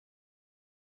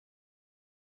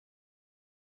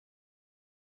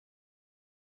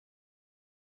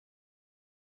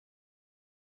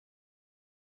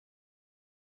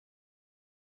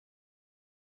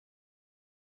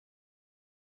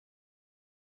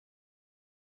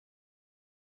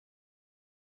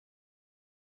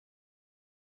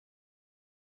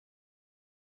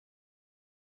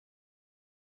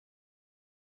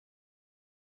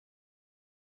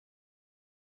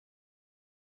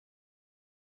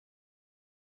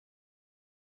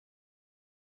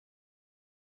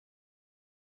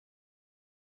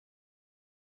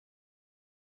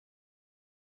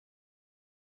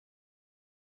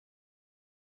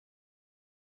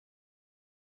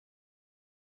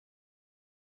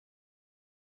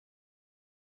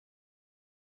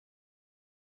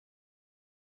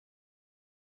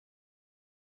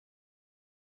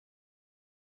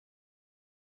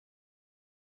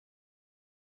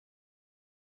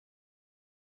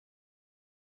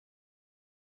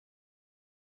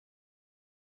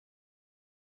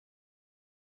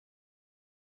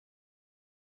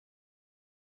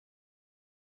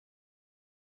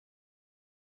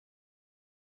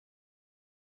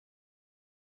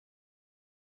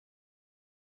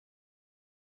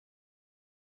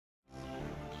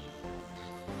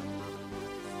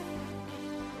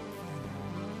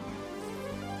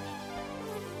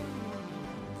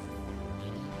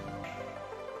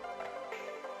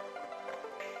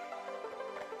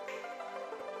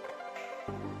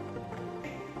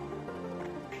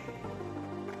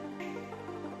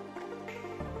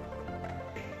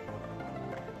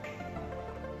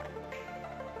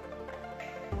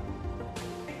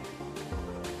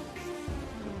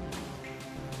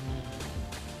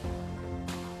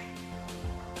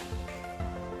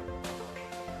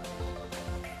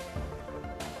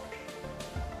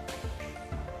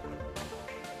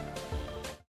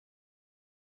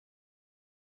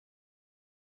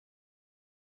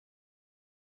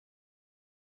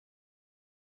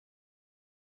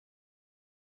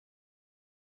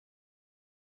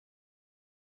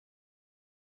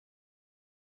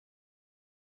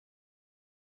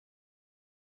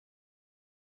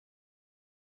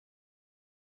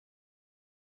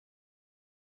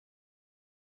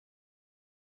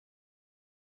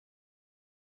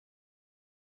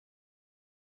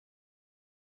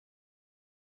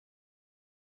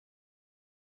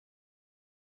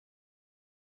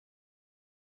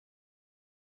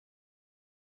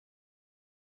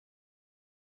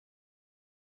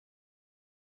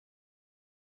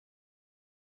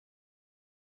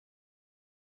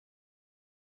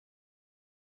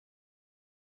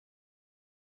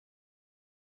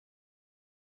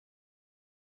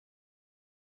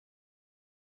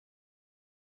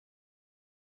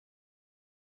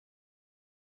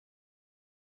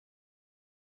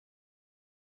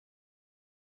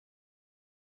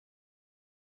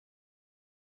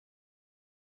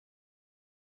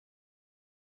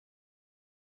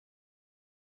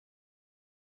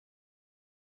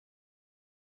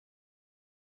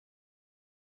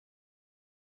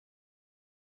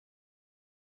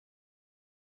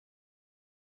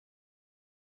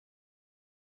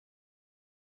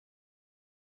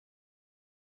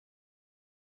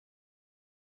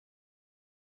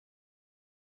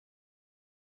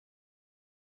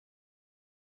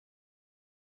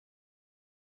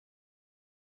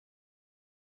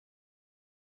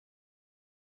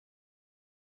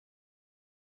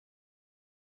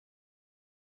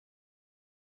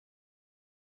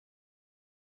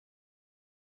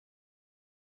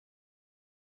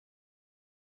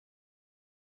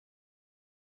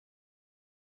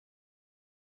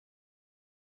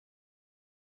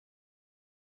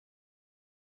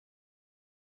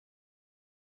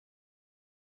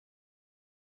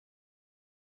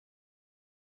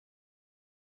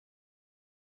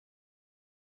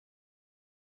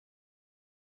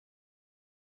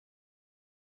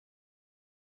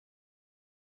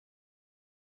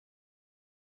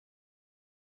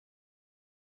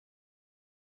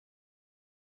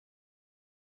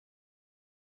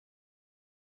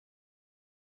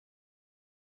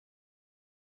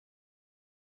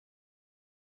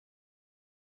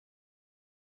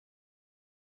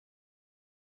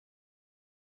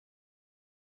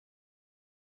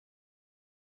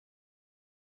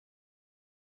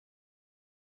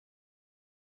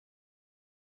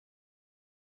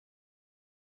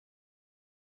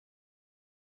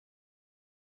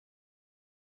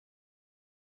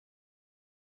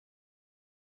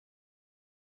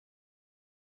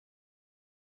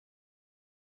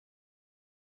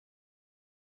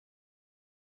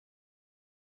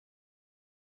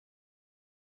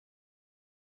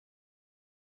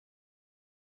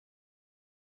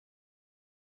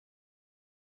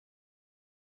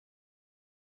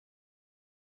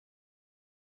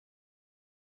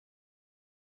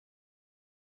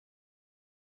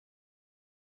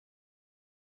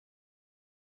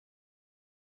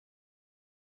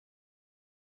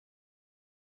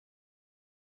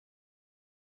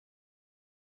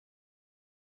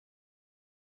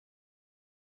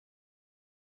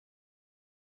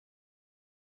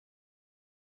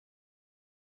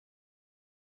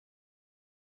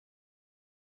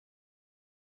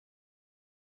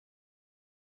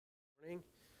morning.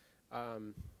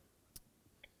 Um,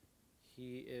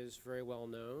 he is very well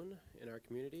known in our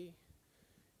community,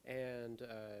 and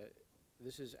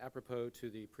this is apropos to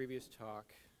the previous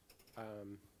talk.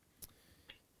 Um,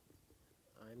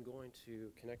 I'm going to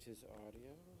connect his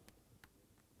audio.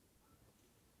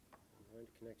 I'm going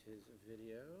to connect his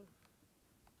video.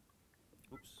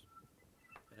 Oops.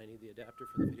 And I need the adapter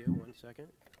for the video. 1 second.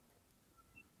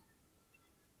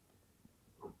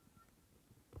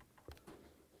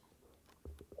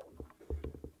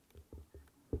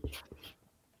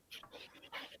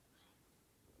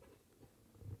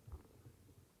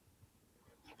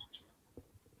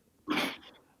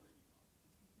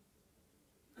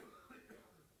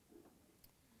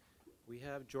 We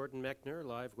have Jordan Mechner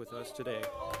live with us today.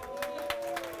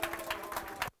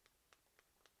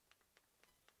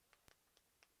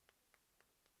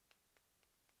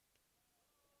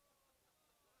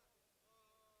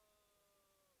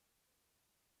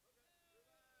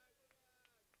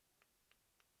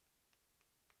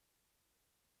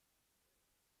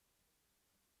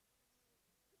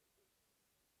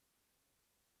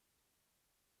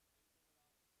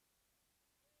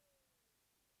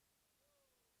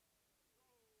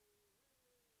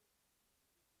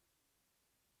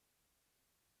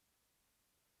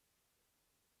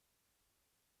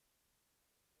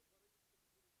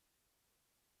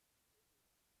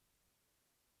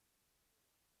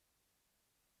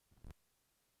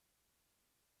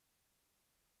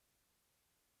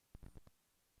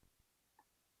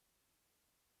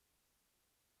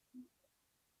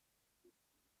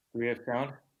 Do we have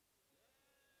sound?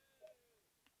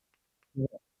 Yeah.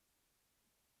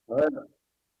 All right.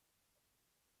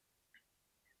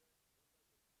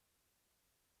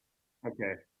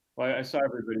 Okay. Well, I saw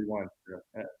everybody once.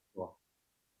 Cool.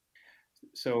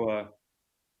 So,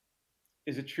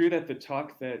 is it true that the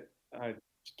talk that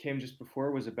came just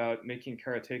before was about making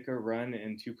Karateka run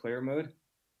in two-player mode?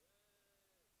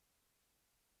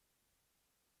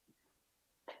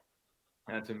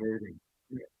 That's amazing.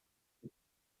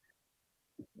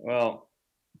 Well,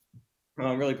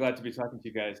 I'm really glad to be talking to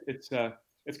you guys. It's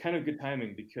kind of good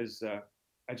timing because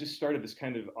I just started this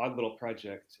kind of odd little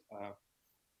project.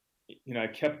 I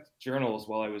kept journals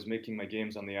while I was making my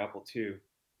games on the Apple II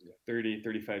 30,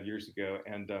 35 years ago.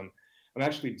 And I'm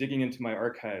actually digging into my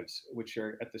archives, which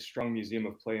are at the Strong Museum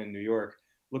of Play in New York,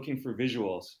 looking for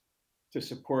visuals to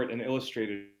support an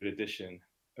illustrated edition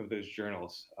of those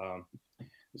journals.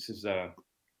 This is uh,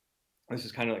 this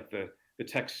is kind of like the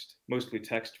text, mostly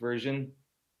text version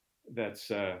that's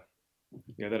that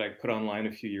I put online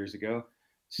a few years ago.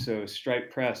 So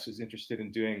Stripe Press is interested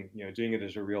in doing it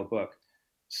as a real book.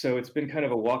 So it's been kind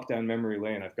of a walk down memory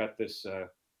lane. I've got this.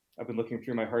 I've been looking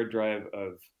through my hard drive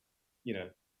of you know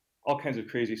all kinds of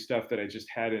crazy stuff that I just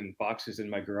had in boxes in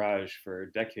my garage for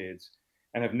decades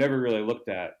and have never really looked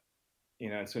at.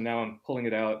 And so now I'm pulling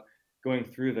it out, going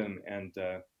through them, and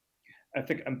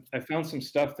I found some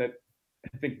stuff that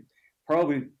I think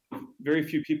probably very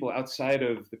few people outside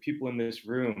of the people in this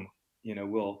room,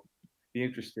 will be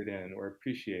interested in or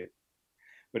appreciate.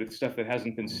 But it's stuff that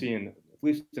hasn't been seen, at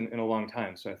least in a long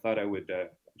time. So I thought I would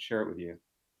share it with you.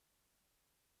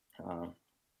 I'm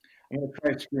going to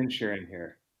try screen sharing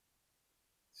here.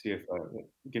 See if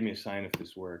give me a sign if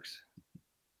this works.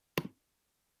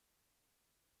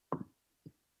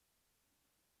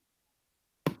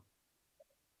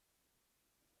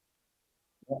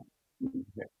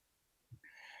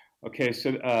 Okay,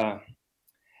 so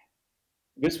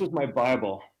this was my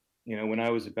Bible. When I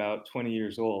was about 20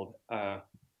 years old.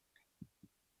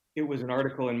 It was an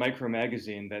article in Micro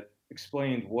Magazine that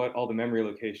explained what all the memory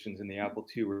locations in the Apple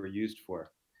II were used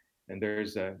for. And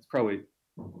it's probably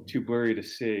too blurry to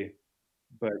see,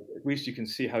 but at least you can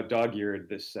see how dog-eared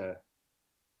this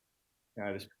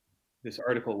this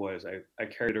article was. I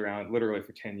carried it around literally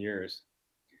for 10 years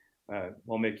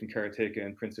while making Karateka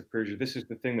and Prince of Persia. This is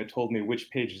the thing that told me which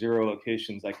page zero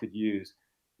locations I could use,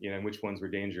 and which ones were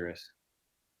dangerous.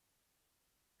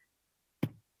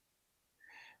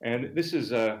 And this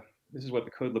is what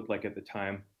the code looked like at the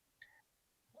time.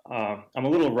 I'm a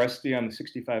little rusty on the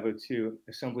 6502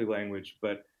 assembly language,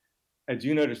 but I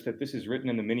do notice that this is written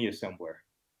in the mini assembler,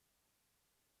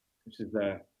 which is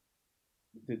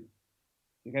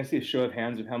you guys see a show of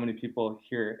hands of how many people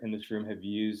here in this room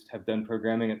have done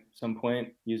programming at some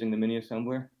point using the mini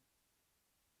assembler?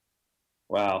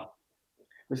 Wow,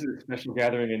 this is a special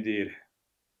gathering indeed.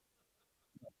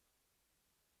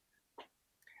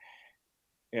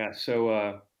 Yeah,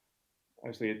 so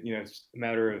obviously, it's a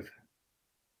matter of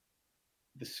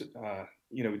this,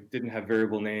 didn't have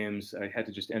variable names. I had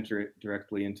to just enter it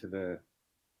directly into the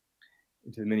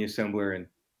mini assembler, and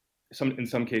in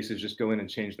some cases, just go in and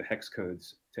change the hex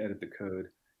codes to edit the code.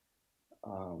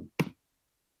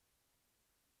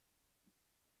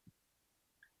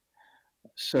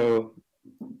 So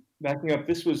backing up,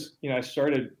 this was, I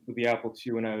started with the Apple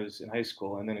II when I was in high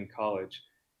school and then in college.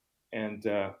 And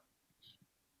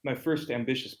my first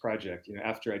ambitious project,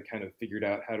 after I'd kind of figured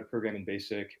out how to program in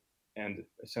BASIC and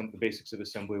the basics of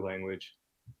assembly language,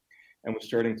 and was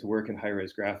starting to work in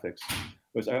high-res graphics,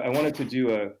 was I wanted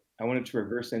to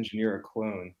reverse engineer a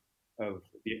clone of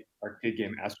the arcade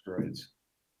game Asteroids.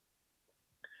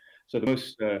 So the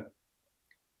most,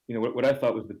 what I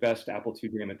thought was the best Apple II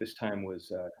game at this time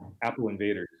was Apple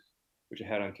Invaders, which I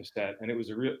had on cassette, and it was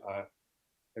a real.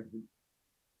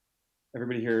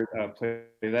 Everybody here play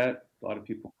that? A lot of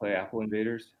people play Apple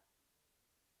Invaders.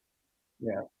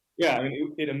 Yeah, yeah. I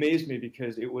mean, it amazed me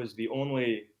because it was the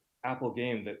only Apple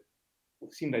game that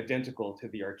seemed identical to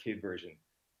the arcade version.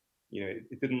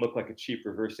 It didn't look like a cheap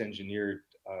reverse engineered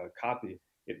copy.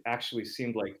 It actually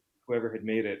seemed like whoever had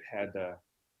made it had,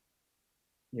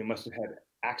 must have had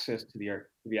access to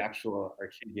the actual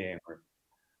arcade game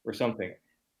or something.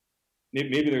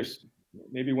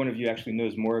 Maybe one of you actually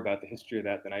knows more about the history of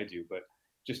that than I do. But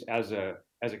just as a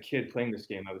kid playing this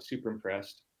game, I was super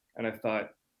impressed, and I thought,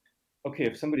 okay,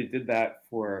 if somebody did that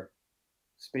for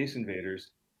Space Invaders,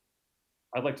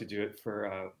 I'd like to do it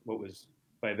for what was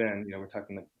by then, we're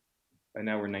talking by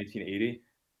now we're 1980.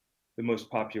 The most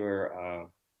popular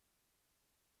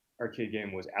arcade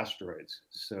game was Asteroids.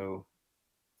 So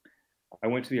I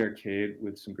went to the arcade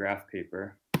with some graph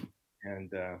paper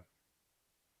and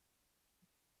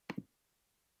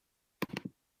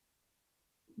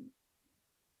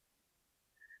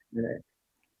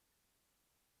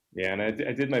yeah, and I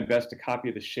did my best to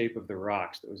copy the shape of the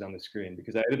rocks that was on the screen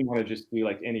because I didn't want to just do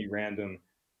like any random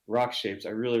rock shapes. I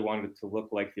really wanted it to look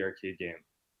like the arcade game.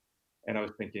 And I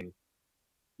was thinking,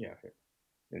 yeah,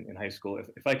 in high school,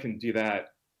 if I can do that,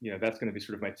 that's going to be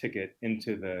sort of my ticket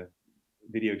into the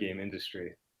video game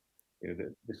industry.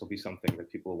 This will be something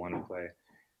that people will want to play.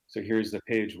 So here's the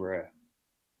page where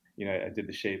I did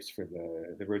the shapes for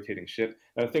the rotating ship.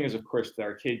 Now, the thing is, of course, the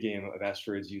arcade game of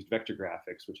Asteroids used vector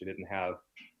graphics, which I didn't have.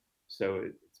 So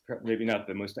it's maybe not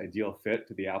the most ideal fit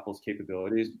to the Apple's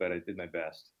capabilities, but I did my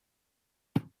best.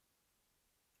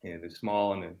 And the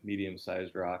small and the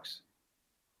medium-sized rocks.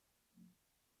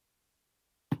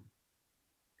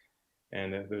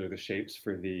 And those are the shapes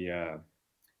for the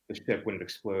ship when it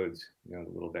explodes. The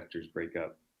little vectors break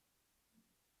up.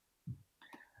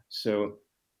 So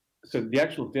the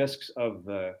actual discs of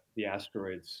the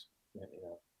Asteroids,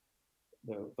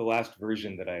 the last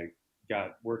version that I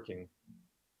got working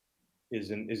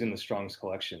is in the Strong's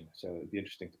collection. So it'd be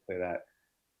interesting to play that,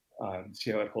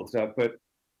 see how it holds up. But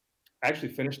I actually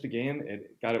finished the game,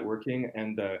 got it working,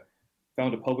 and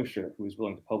found a publisher who was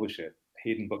willing to publish it,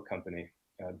 Hayden Book Company,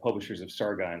 publishers of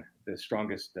Sargon, the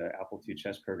strongest Apple II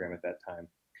chess program at that time.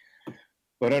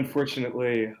 But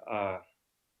unfortunately,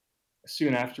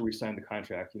 soon after we signed the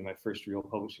contract, my first real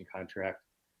publishing contract,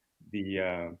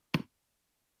 the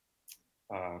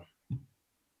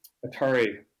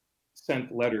Atari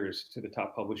sent letters to the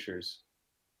top publishers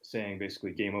saying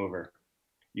basically game over.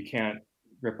 You can't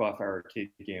rip off our arcade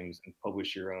games and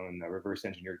publish your own reverse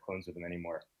engineered clones of them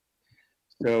anymore.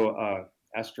 So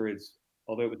Asteroids,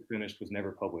 although it was finished, was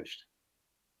never published.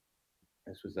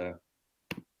 This was a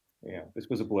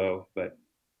blow, but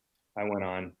I went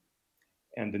on.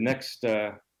 And the next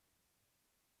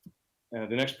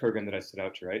program that I set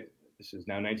out to write, this is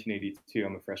now 1982,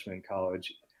 I'm a freshman in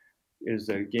college, is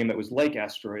a game that was like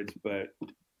Asteroids, but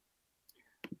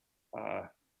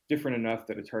different enough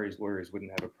that Atari's lawyers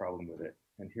wouldn't have a problem with it.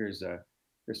 And here's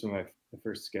some of the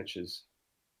first sketches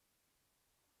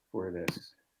for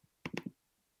this.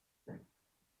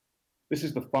 This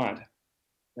is the font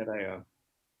that I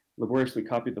laboriously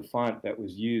copied the font that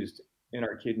was used in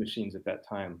arcade machines at that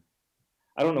time.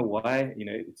 I don't know why,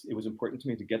 it was important to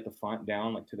me to get the font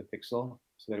down like to the pixel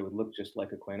so that it would look just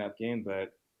like a coin-op game,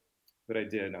 but I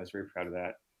did, and I was very proud of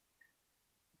that.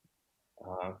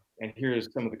 And here's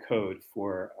some of the code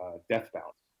for Death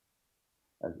Bounce,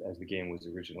 as the game was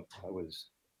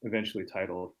eventually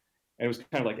titled. And it was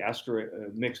kind of like a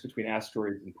mix between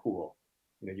Asteroids and Pool.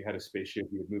 You had a spaceship,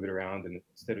 you would move it around, and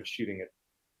instead of shooting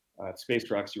at space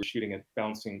rocks, you were shooting at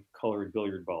bouncing colored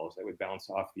billiard balls that would bounce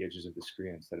off the edges of the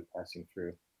screen instead of passing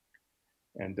through.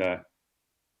 And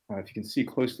if you can see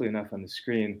closely enough on the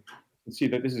screen, you can see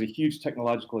that this is a huge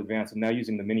technological advance. I'm now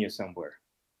using the mini assembler.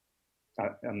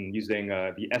 I'm using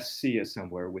the SC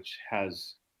assembler, which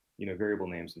has variable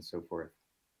names and so forth.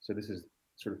 So this is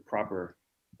sort of proper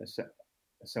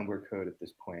assembler code at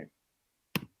this point.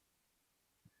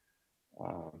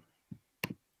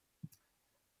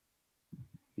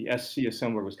 the SC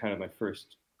assembler was kind of my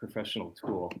first professional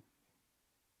tool.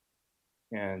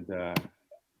 And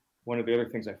one of the other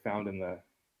things I found in the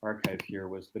archive here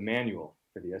was the manual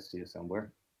for the SC assembler.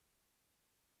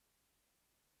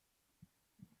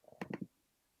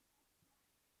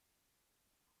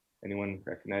 Anyone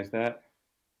recognize that?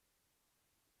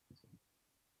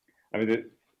 I mean,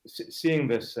 seeing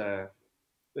this,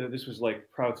 this was like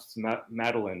Proust's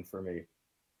Madeline for me.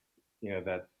 You know,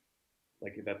 that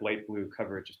light blue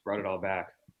cover just brought it all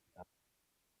back.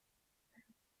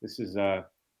 This is 3.2.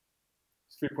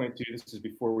 This is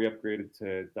before we upgraded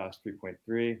to DOS 3.3.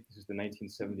 This is the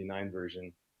 1979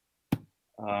 version.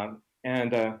 I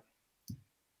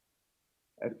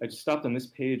just stopped on this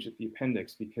page at the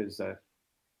appendix because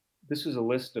this was a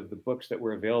list of the books that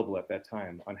were available at that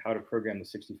time on how to program the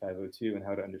 6502 and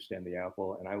how to understand the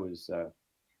Apple. And I was,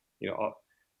 you know,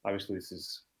 obviously this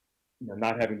is, you know,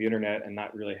 not having the internet and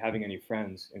not really having any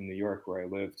friends in New York where I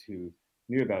lived who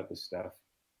knew about this stuff.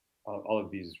 All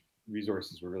of these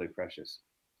resources were really precious.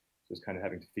 So it's kind of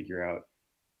having to figure out,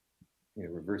 you know,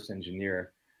 reverse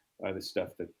engineer the stuff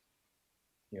that,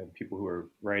 you know, the people who are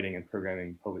writing and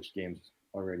programming published games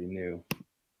already knew.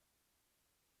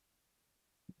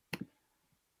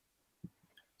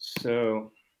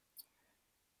 So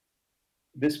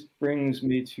this brings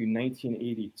me to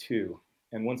 1982.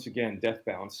 And once again, Death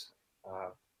Bounce,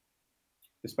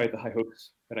 despite the high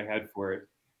hopes that I had for it,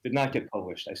 did not get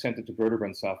published. I sent it to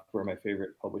Broderbund Software, my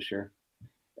favorite publisher.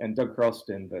 And Doug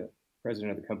Carlston, the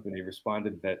president of the company,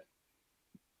 responded that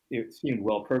it seemed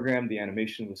well programmed, the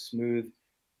animation was smooth,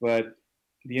 but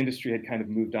the industry had kind of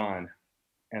moved on,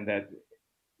 and that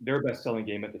their best-selling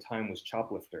game at the time was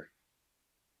Choplifter.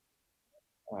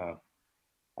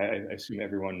 I assume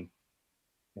everyone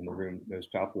in the room knows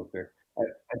Choplifter.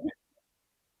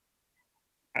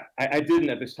 I didn't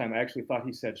at this time. I actually thought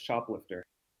he said shoplifter.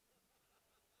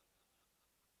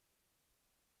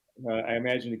 I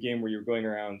imagined a game where you're going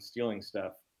around stealing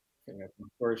stuff, you know,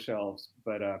 from store shelves.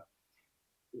 But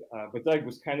Doug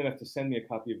was kind enough to send me a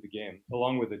copy of the game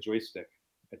along with a joystick,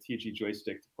 a TG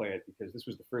joystick to play it, because this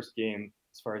was the first game,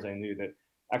 as far as I knew, that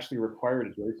actually required a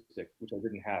joystick, which I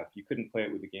didn't have. You couldn't play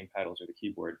it with the game paddles or the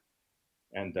keyboard.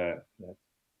 And you know,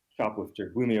 Shoplifter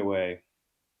blew me away,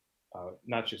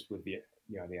 not just with the,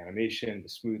 you know, the animation, the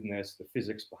smoothness, the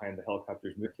physics behind the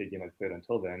helicopters arcade game I'd played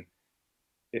until then.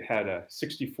 It had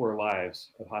 64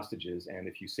 lives of hostages, and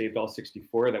if you saved all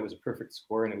 64, that was a perfect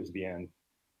score, and it was the end.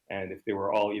 And if they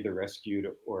were all either rescued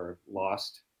or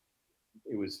lost,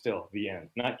 it was still the end.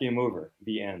 Not game over,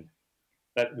 the end.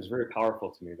 That was very powerful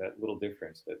to me, that little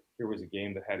difference, that here was a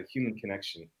game that had a human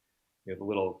connection. You know, the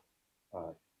little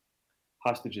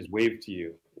hostages waved to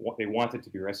you. They wanted to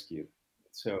be rescued.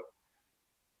 So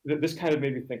this kind of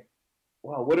made me think,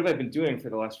 wow, what have I been doing for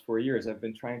the last 4 years? I've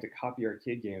been trying to copy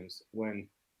arcade games when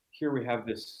here we have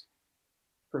this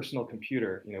personal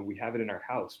computer. You know, we have it in our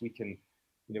house. We can,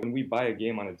 you know, when we buy a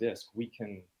game on a disc, we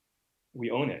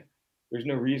own it. There's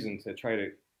no reason to try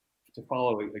to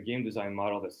follow a game design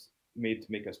model that's made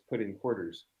to make us put in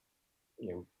quarters. You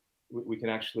know, we can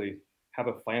actually have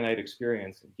a finite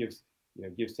experience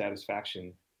that gives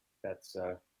satisfaction. That's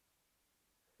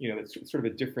you know, it's sort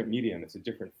of a different medium. It's a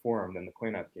different form than the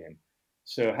coin-op game.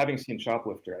 So having seen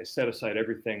Shoplifter, I set aside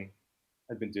everything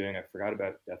I'd been doing. I forgot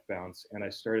about Death Bounce, and I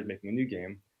started making a new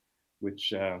game,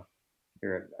 which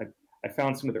here I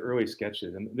found some of the early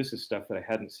sketches, and this is stuff that I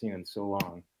hadn't seen in so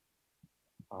long.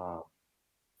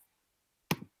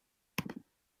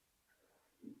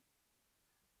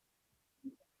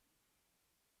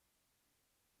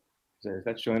 Is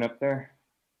that showing up there?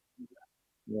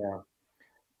 Yeah.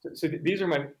 So these are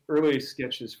my early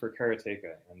sketches for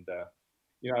Karateka, and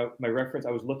you know, my reference.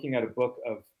 I was looking at a book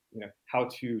of, you know, how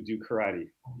to do karate.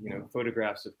 You know,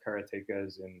 photographs of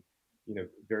karatekas and, you know,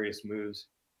 various moves,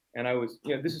 and I was,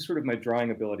 you know, this is sort of my drawing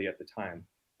ability at the time.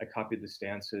 I copied the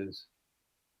stances,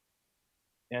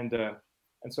 and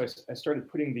so I started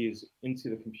putting these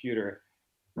into the computer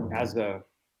as a,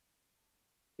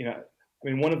 you know, I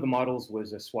mean, one of the models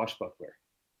was a Swashbuckler,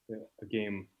 a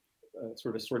game,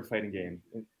 sort of a sword fighting game.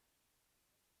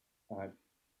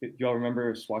 Do y'all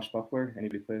remember Swashbuckler?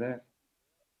 Anybody play that?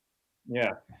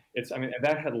 Yeah, I mean,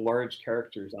 that had large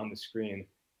characters on the screen,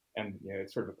 and, you know,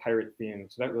 it's sort of a pirate theme.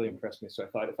 So that really impressed me. So I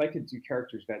thought if I could do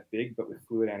characters that big but with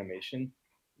fluid animation,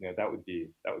 you know, that would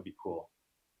be cool.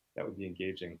 That would be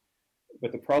engaging.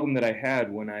 But the problem that I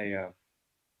had when I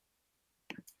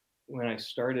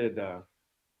started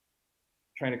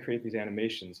trying to create these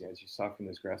animations, as you saw from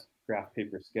those graph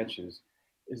paper sketches,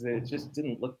 is that it just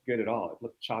didn't look good at all. It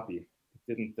looked choppy.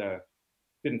 It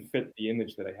didn't fit the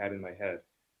image that I had in my head.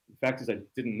 The fact is, I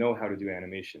didn't know how to do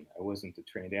animation. I wasn't a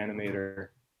trained animator.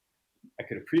 I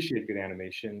could appreciate good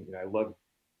animation. You know, I loved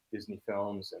Disney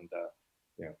films, and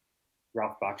you know,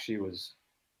 Ralph Bakshi was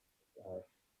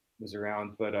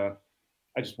around, but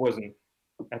I just wasn't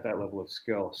at that level of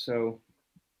skill. So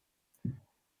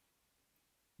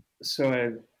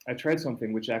I tried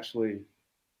something which actually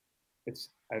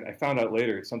I found out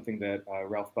later it's something that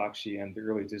Ralph Bakshi and the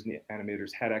early Disney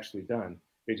animators had actually done.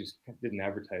 They just didn't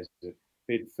advertise it.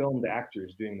 They'd filmed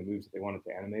actors doing the moves that they wanted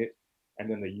to animate, and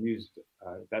then they used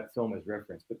that film as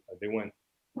reference. But they went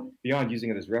beyond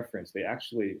using it as reference. They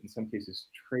actually, in some cases,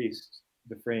 traced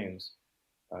the frames,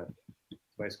 a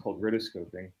device called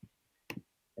rotoscoping,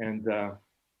 and so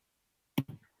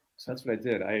that's what I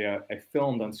did. I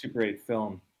filmed on Super 8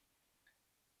 film.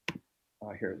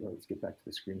 Here, let's get back to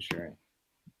the screen sharing.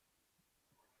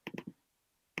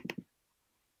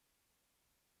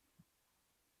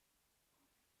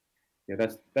 Yeah,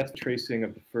 that's tracing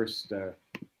of the first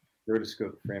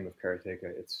rotoscope frame of Karateka.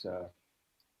 It's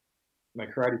my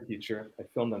karate teacher. I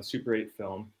filmed on Super 8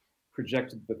 film,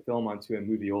 projected the film onto a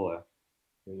moviola,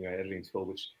 you know, editing tool,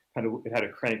 which it had a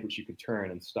crank which you could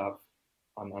turn and stop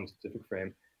on a specific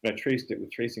frame. And I traced it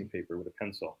with tracing paper with a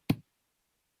pencil.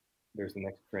 There's the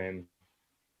next frame,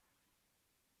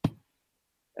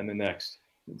 and the next.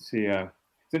 Let's see.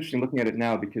 It's interesting looking at it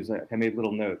now because I made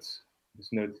little notes. This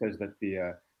note says that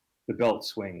the belt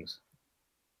swings,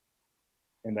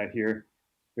 and that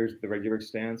there's the regular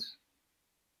stance.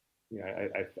 You know,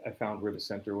 I found where the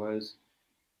center was.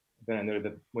 Then I noted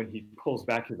that when he pulls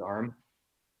back his arm,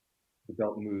 the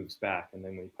belt moves back, and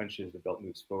then when he punches, the belt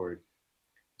moves forward.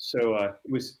 So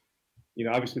it was, you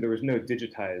know, obviously there was no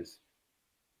digitized,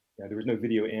 you know, there was no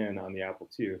video in on the Apple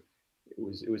II.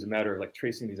 It was a matter of like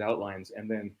tracing these outlines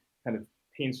and then kind of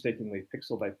painstakingly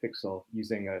pixel by pixel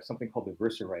using something called the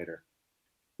VersaWriter,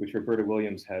 which Roberta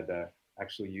Williams had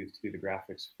actually used to do the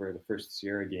graphics for the first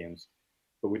Sierra games,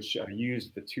 but which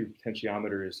used the two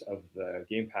potentiometers of the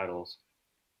game paddles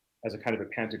as a kind of a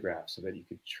pantograph so that you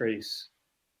could trace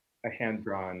a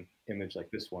hand-drawn image like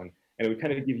this one, and it would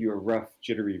kind of give you a rough,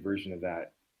 jittery version of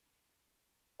that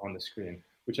on the screen,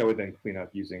 which I would then clean up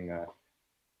using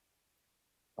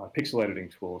pixel editing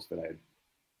tools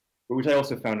which I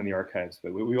also found in the archives,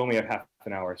 but we only have half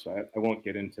an hour, so I won't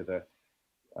get into the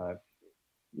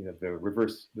you know,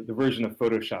 the version of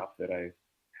Photoshop that I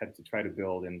had to try to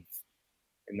build in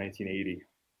 1980.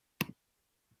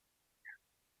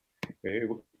 It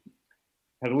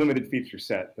had a limited feature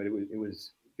set, but it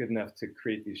was good enough to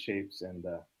create these shapes and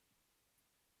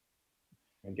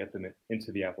get them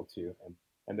into the Apple II,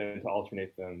 and then to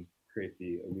alternate them, create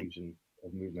the illusion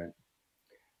of movement.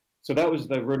 So that was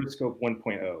the Rotoscope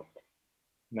 1.0,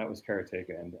 and that was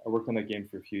Karateka, and I worked on that game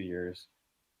for a few years.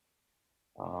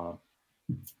 I'm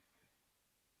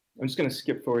just going to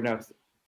skip forward now.